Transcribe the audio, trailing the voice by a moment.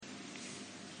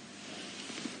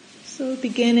So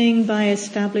beginning by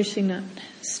establishing that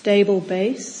stable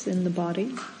base in the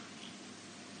body.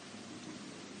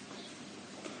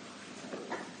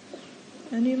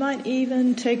 And you might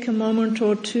even take a moment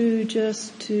or two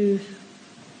just to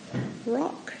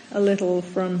rock a little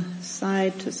from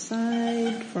side to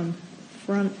side, from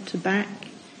front to back.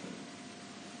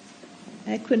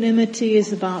 Equanimity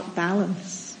is about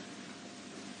balance.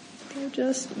 So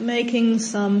just making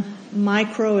some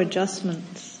micro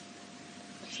adjustments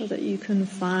so that you can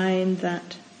find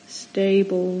that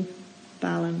stable,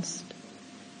 balanced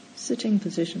sitting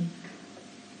position.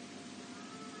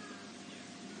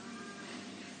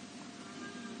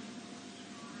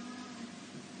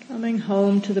 Coming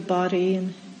home to the body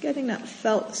and getting that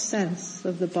felt sense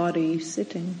of the body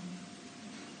sitting.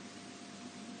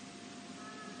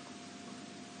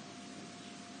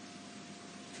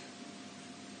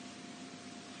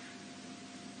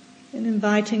 And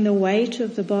inviting the weight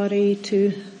of the body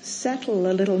to settle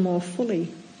a little more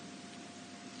fully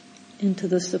into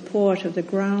the support of the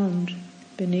ground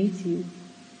beneath you.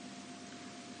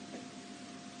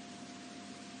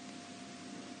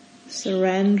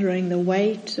 Surrendering the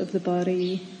weight of the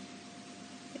body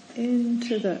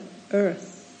into the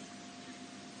earth.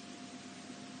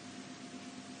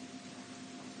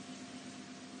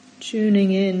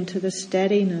 Tuning in to the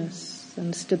steadiness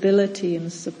and stability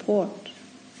and support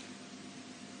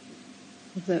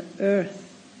of the earth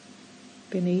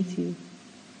beneath you.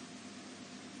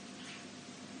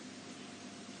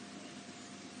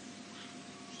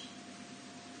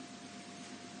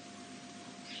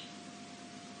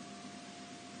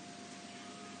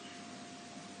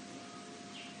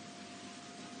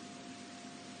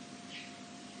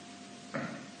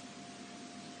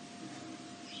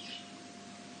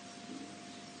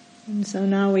 And so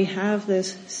now we have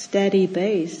this steady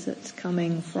base that's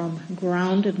coming from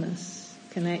groundedness,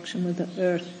 connection with the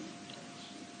earth.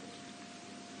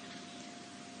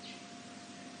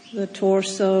 The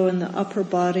torso and the upper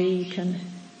body can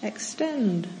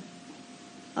extend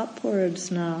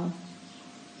upwards now.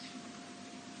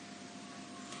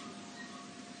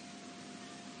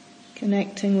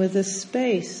 Connecting with the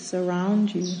space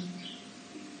around you.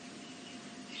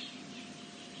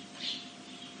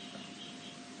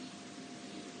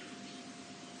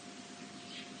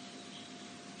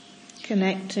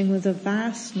 Connecting with the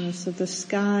vastness of the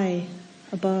sky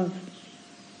above.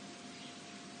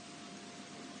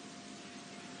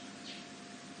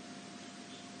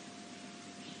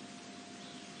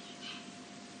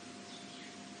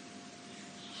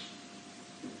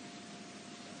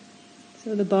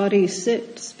 So the body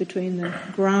sits between the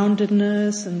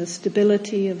groundedness and the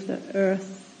stability of the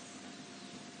earth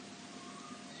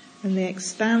and the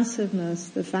expansiveness,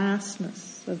 the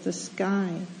vastness of the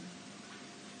sky,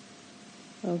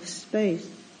 of space.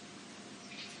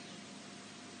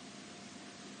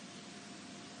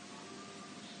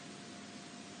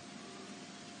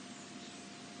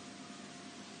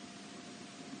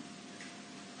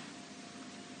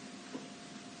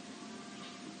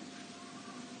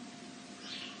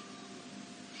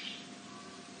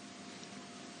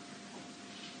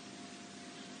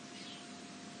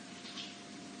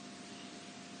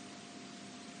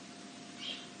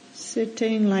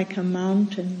 Sitting like a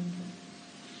mountain.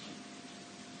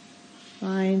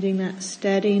 Finding that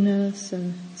steadiness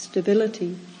and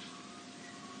stability,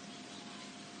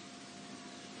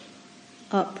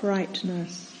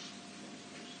 uprightness,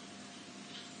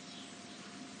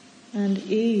 and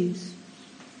ease.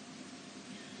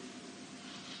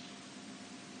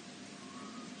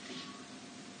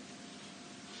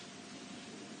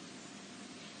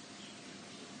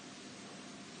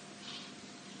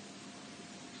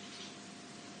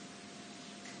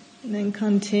 And then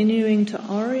continuing to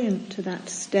orient to that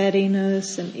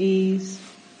steadiness and ease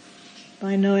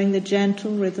by knowing the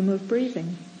gentle rhythm of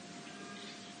breathing.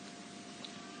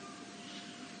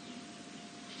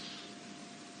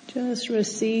 Just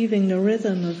receiving the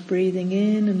rhythm of breathing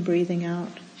in and breathing out.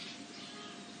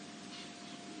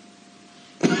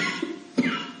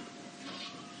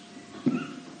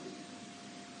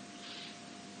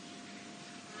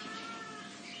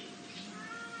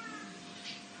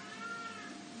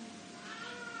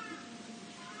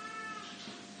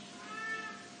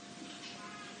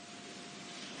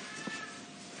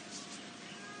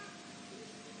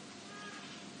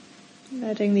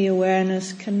 Letting the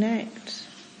awareness connect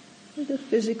with the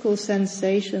physical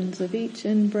sensations of each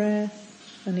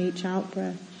in-breath and each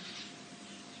out-breath.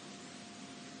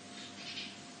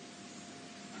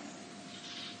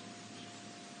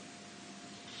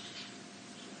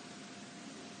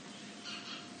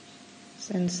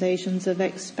 Sensations of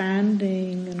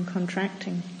expanding and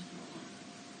contracting.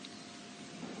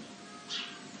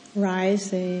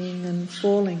 rising and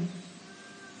falling.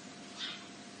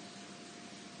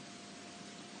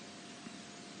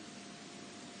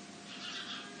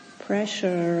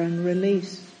 Pressure and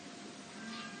release.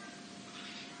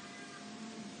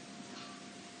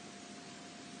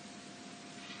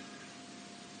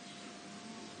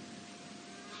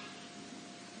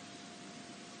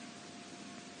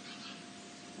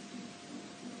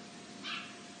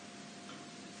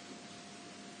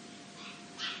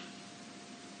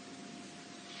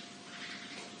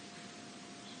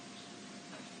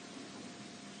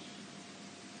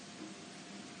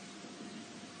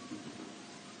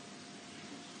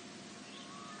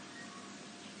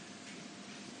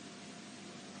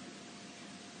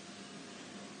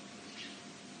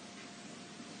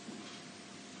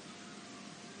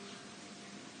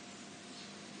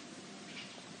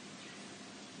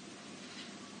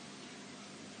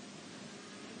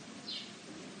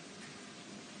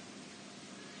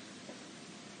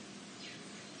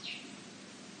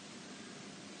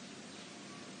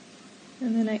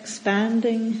 And then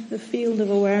expanding the field of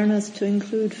awareness to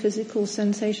include physical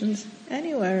sensations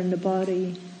anywhere in the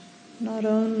body, not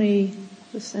only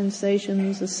the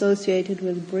sensations associated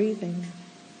with breathing.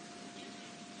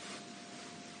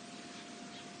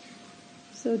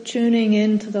 So tuning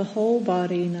into the whole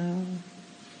body now,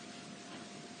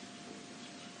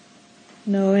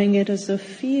 knowing it as a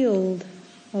field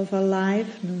of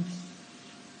aliveness,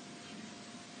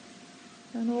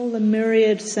 and all the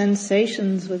myriad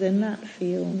sensations within that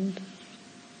field,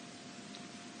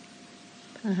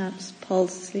 perhaps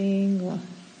pulsing or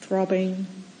throbbing,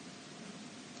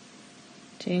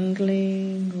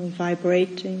 tingling or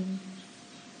vibrating.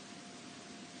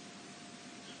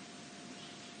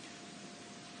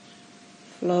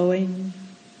 Flowing.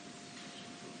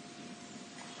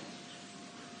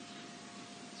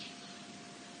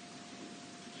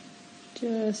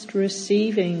 Just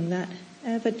receiving that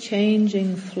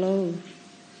ever-changing flow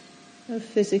of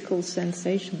physical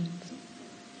sensations.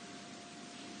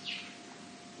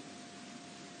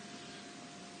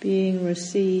 Being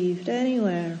received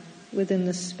anywhere within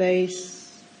the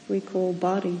space we call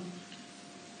body.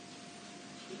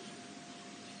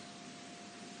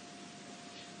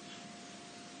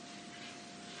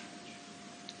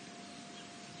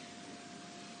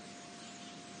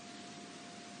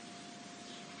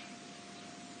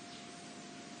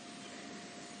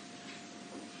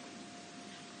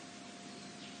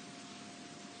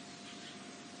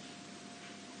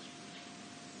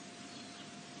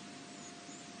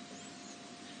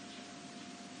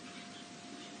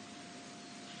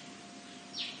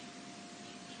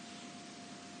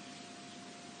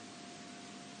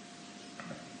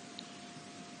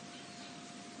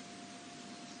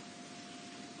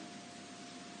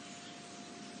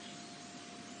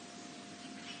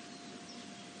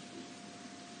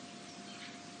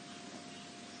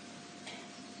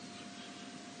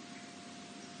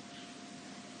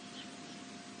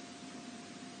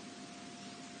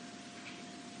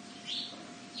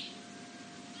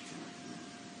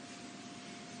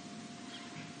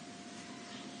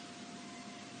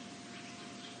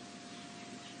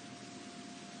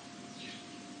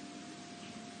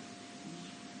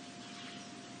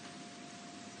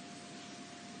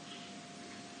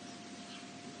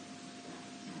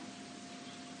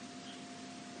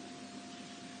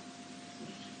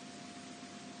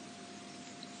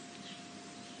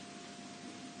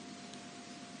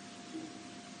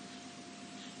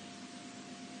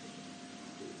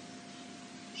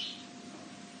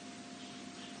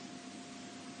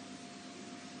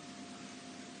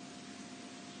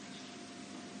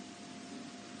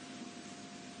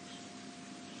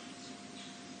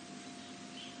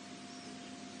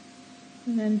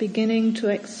 And then beginning to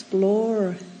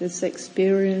explore this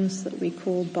experience that we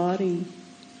call body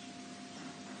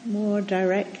more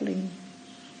directly.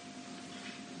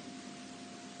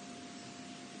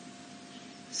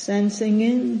 Sensing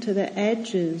into the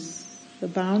edges, the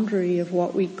boundary of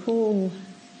what we call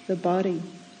the body.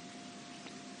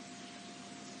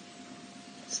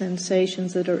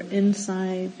 Sensations that are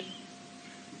inside.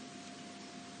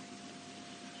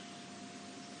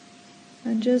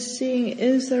 And just seeing,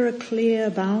 is there a clear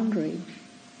boundary?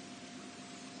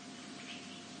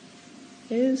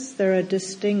 Is there a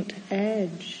distinct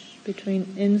edge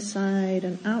between inside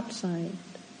and outside?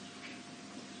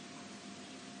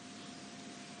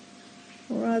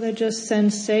 Or are there just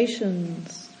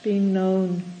sensations being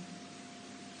known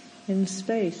in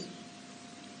space?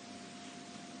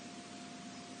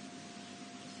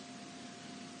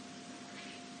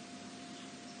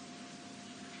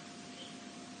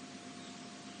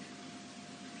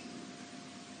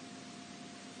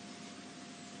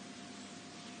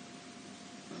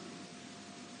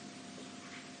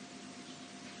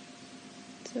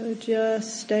 So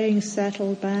just staying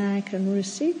settled back and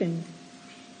receiving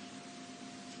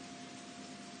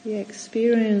the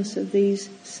experience of these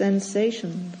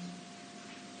sensations.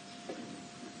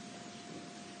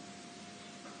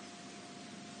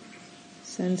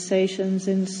 Sensations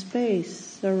in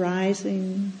space,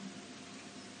 arising,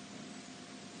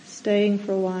 staying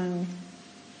for a while,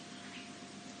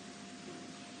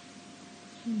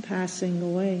 and passing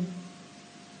away.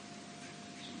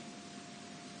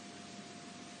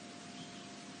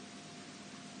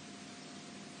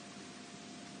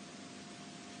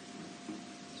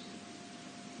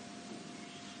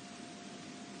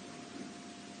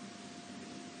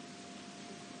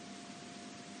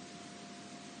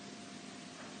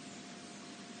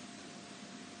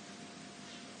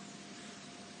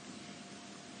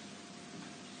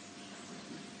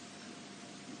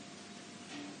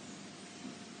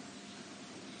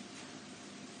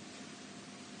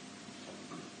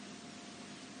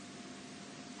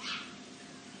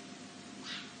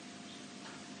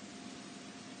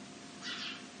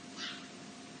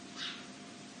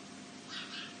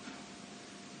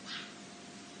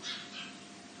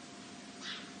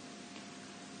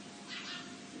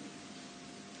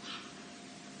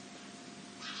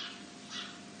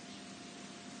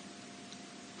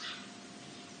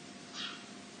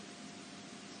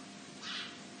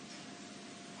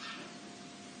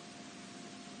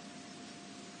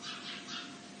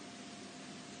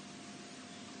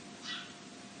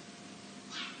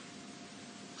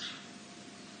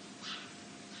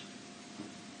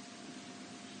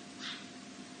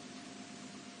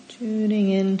 Tuning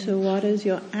into what is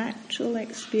your actual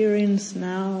experience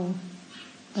now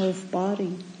of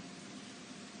body.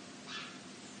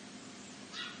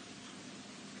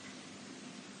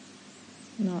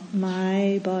 Not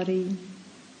my body.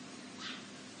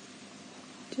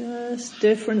 Just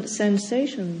different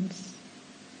sensations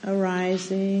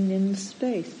arising in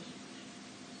space.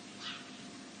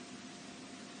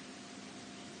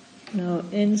 No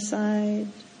inside.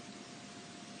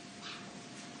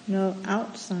 No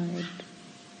outside.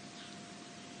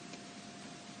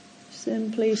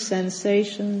 Simply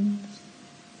sensations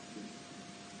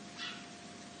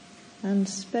and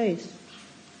space.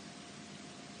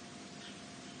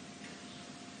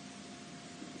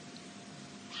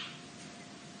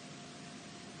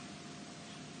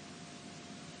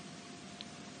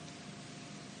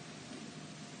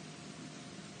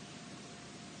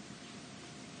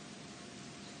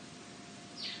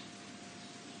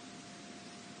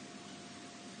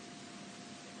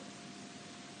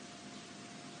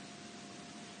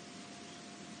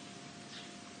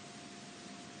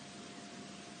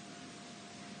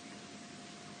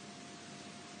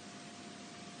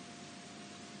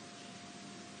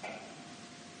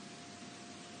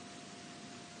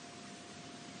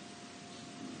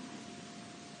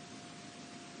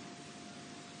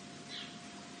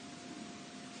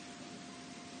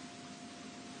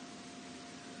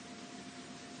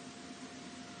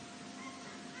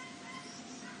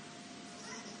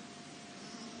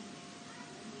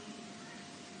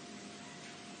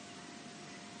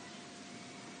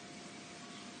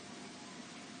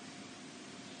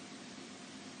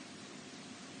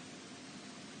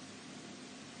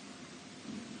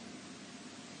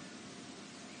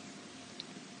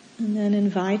 And then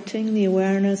inviting the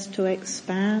awareness to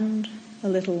expand a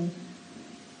little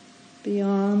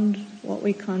beyond what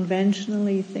we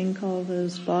conventionally think of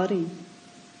as body.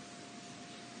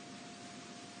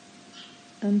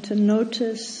 And to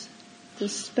notice the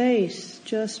space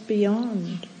just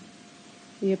beyond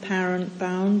the apparent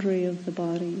boundary of the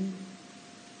body.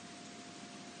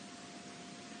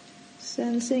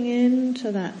 Sensing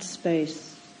into that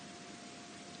space,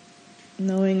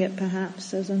 knowing it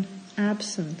perhaps as an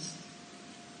absence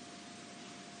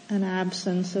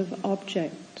of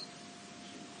object,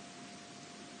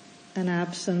 an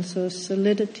absence of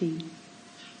solidity,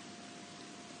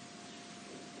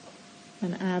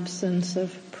 an absence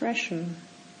of pressure.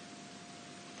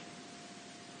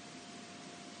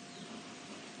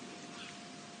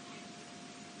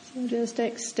 So just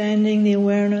extending the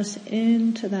awareness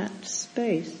into that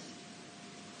space.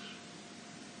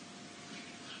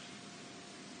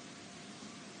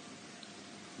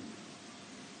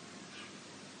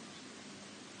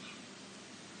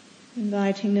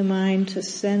 Inviting the mind to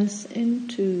sense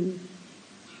into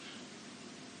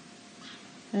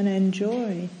and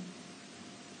enjoy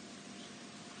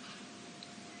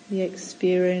the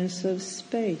experience of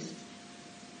space.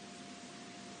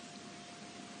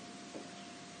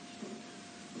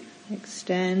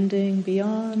 Extending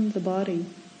beyond the body.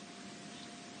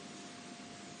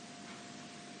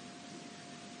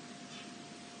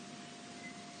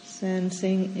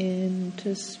 sensing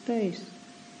into space.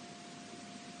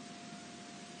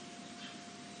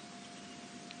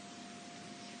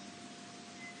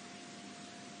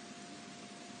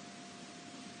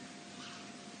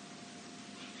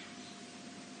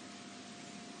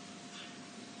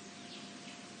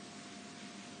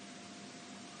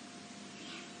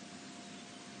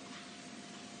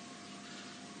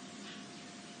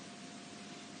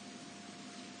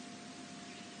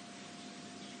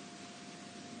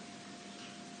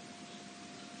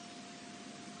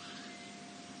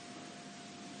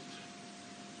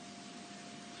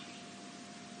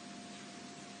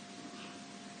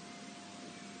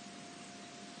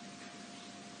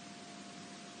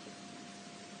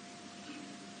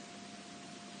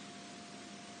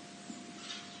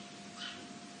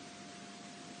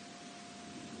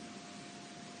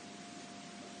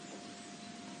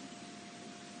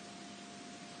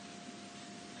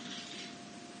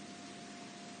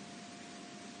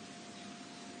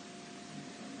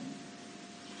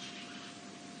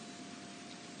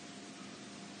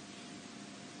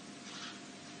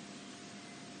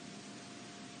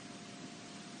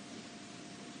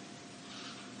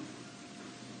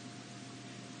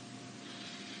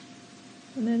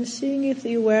 And then seeing if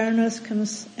the awareness can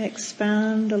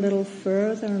expand a little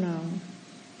further now.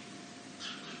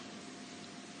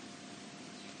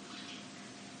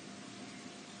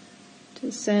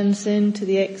 To sense into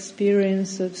the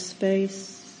experience of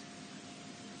space,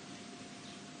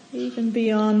 even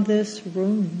beyond this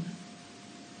room.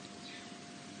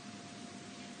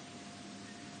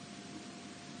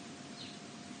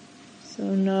 So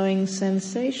knowing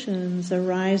sensations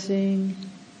arising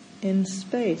in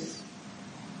space.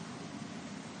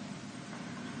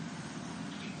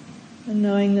 And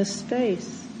knowing the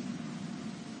space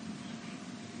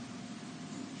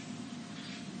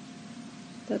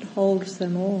that holds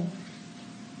them all.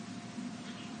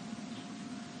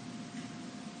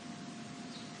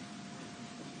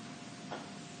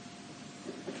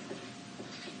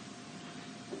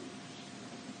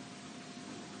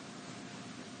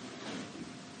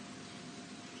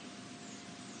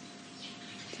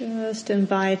 Just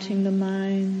inviting the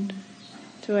mind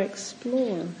to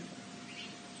explore.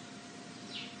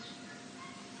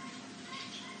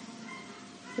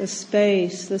 The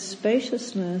space, the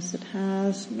spaciousness that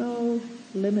has no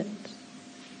limit.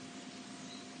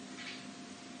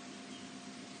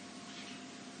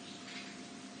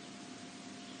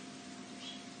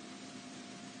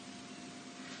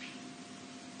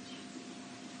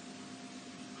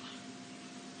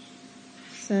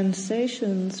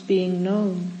 Sensations being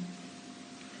known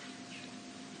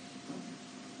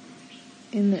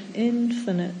in the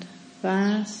infinite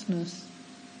vastness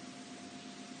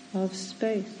of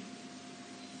space.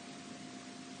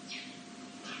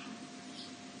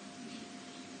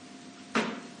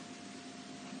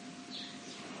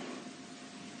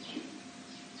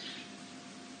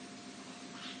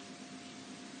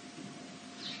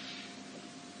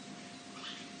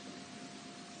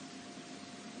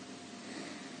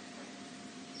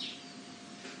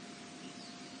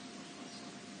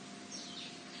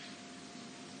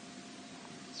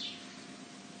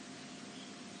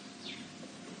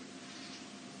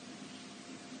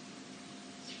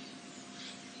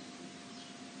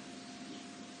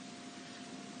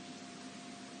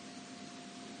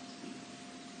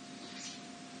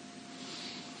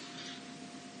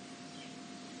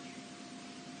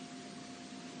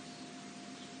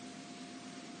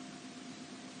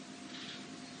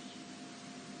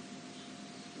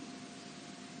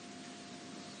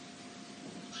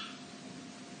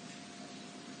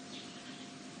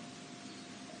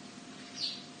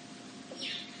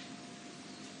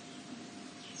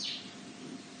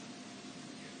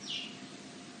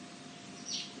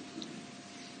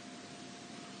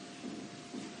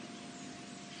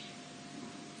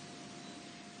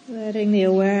 Letting the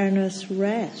awareness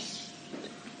rest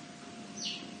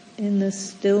in the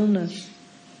stillness,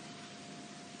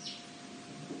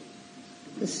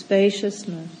 the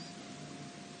spaciousness,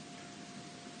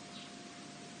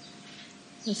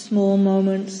 the small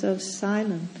moments of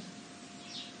silence,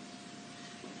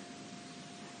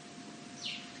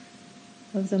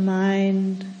 of the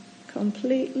mind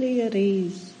completely at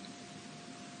ease.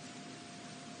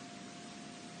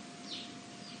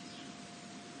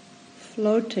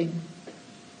 Floating,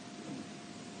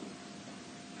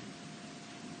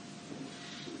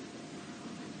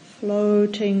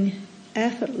 floating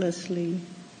effortlessly,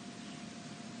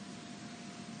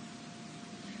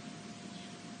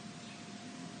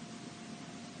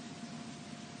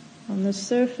 on the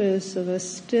surface of a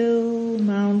still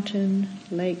mountain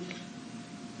lake.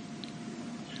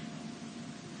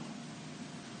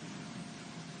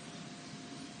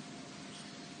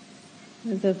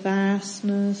 with the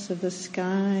vastness of the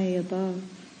sky above.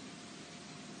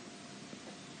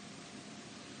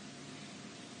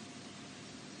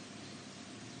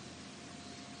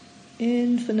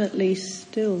 Infinitely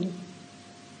still.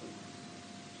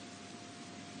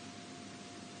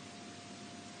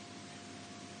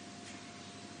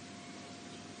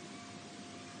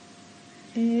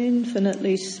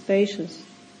 Infinitely spacious.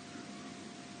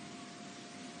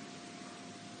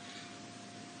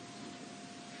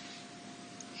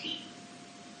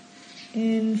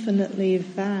 Infinitely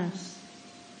vast.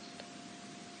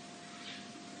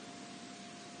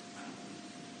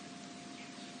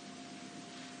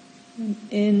 And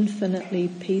infinitely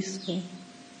peaceful.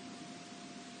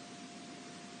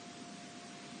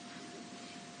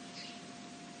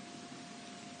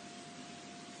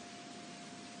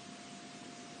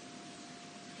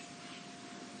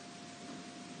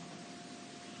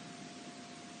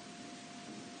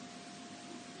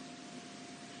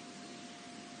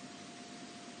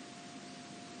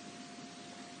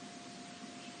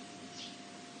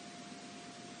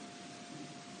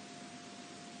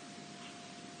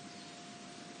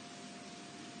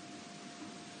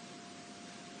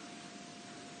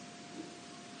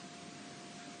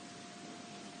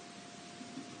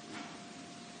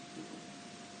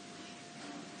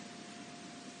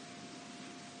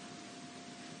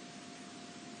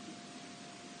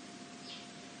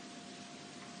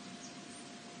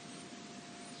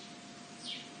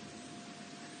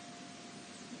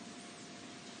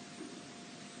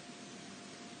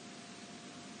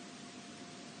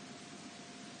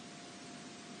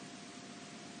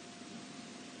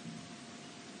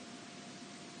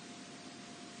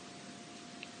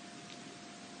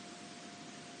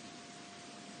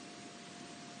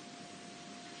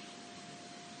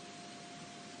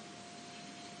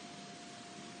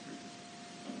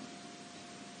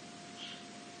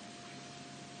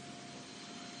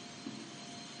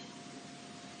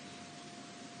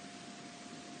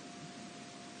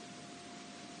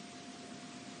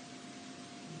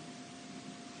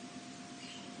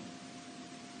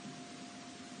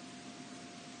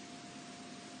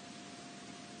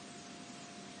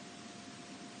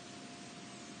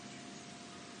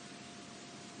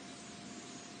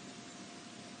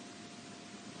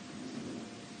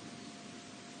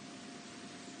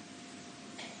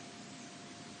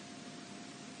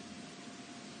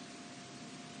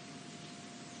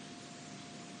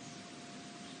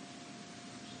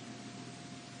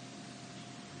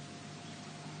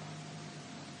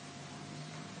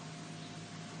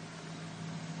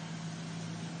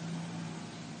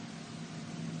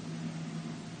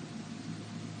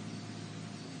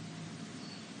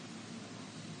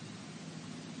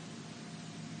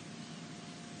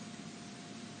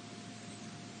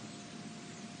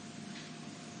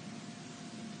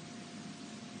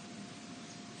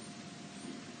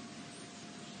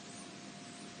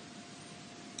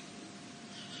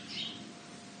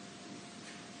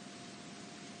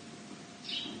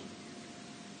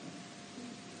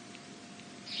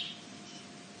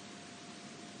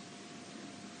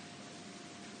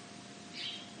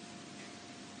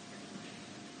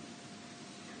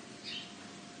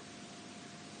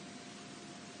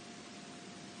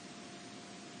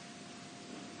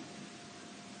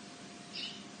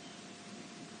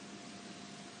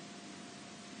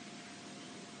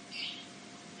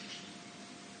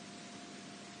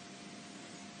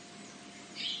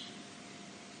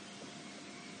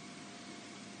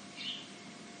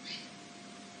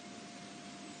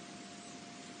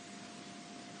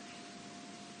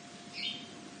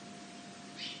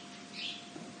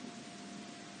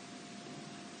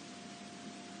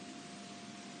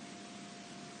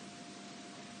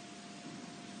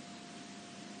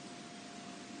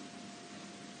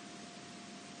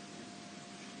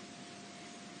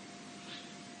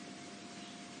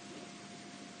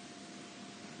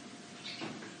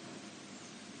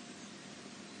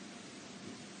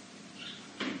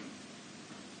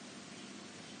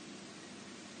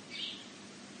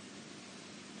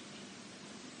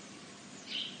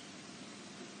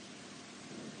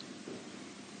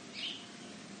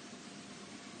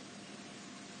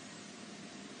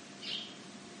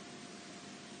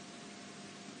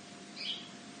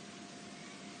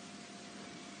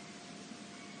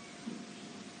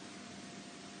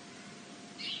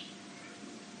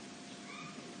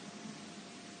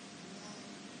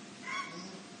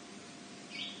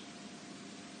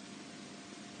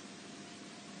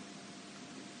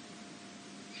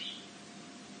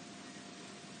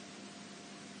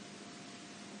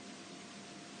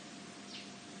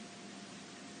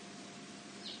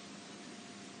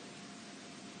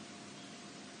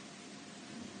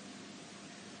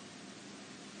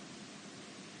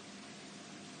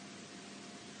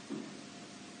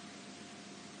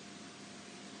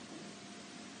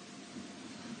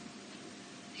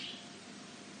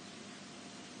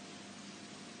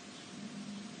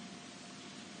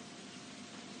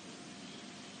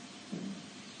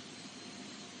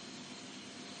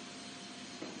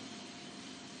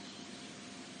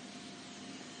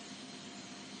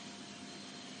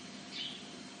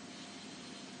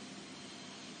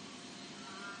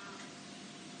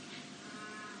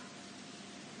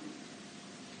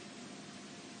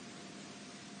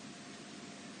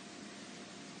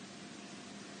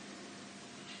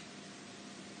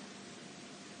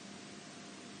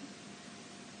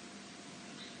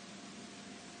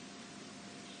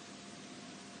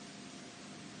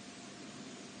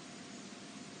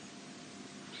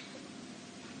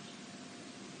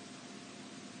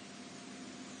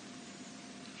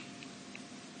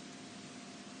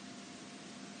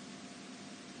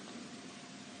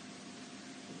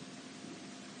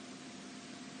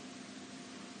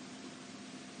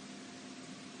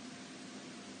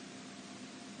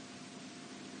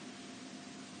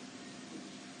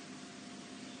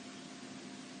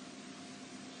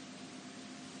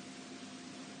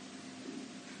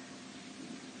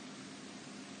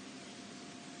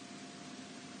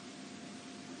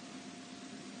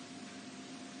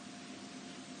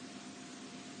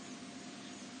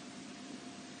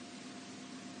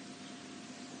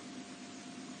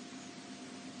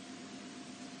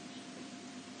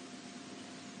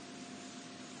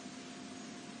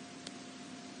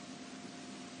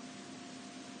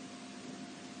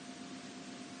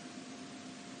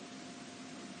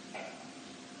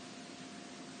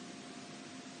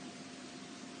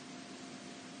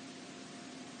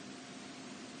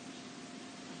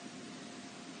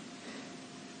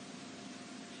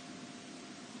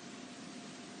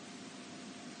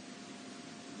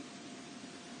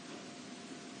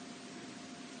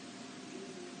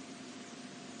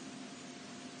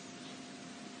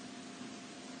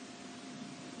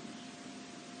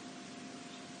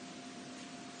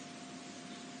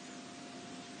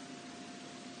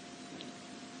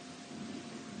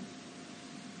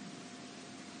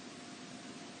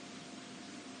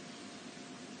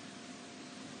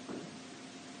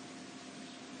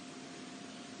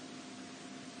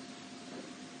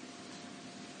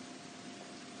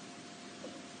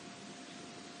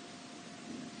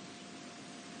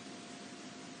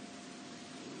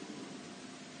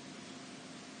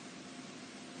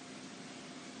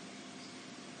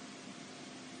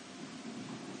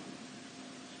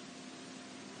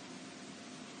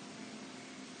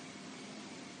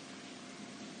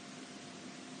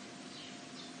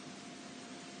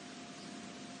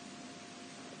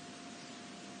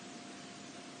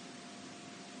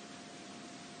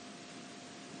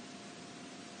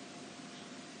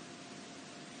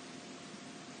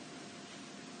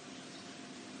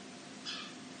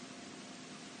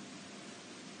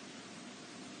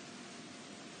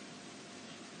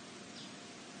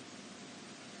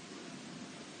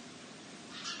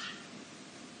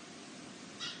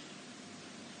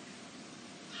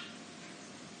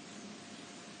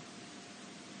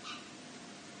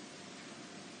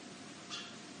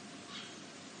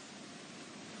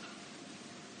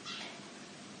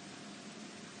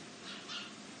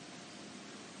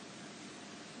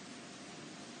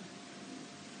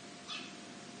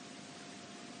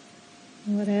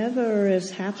 Whatever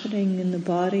is happening in the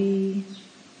body,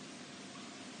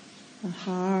 the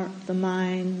heart, the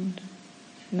mind,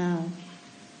 now.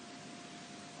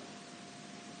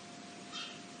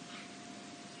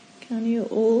 Can you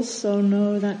also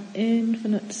know that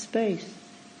infinite space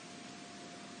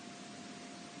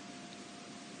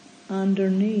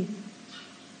underneath,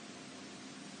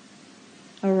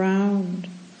 around,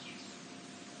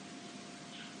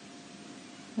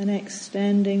 and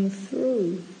extending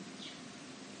through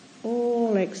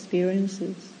all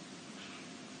experiences?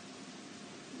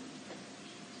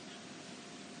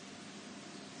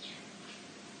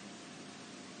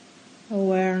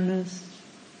 Awareness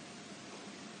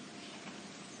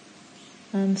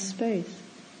and space.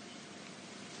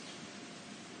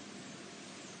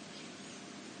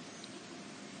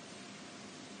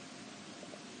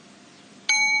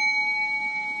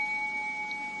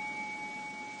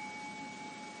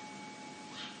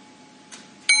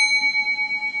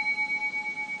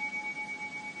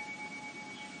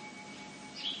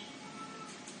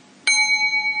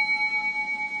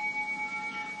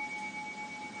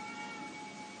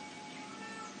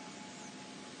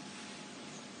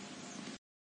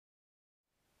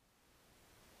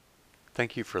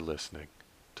 Thank you for listening.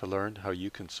 To learn how you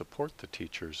can support the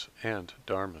teachers and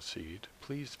Dharma Seed,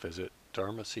 please visit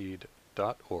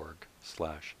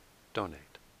dharmaseed.org/donate.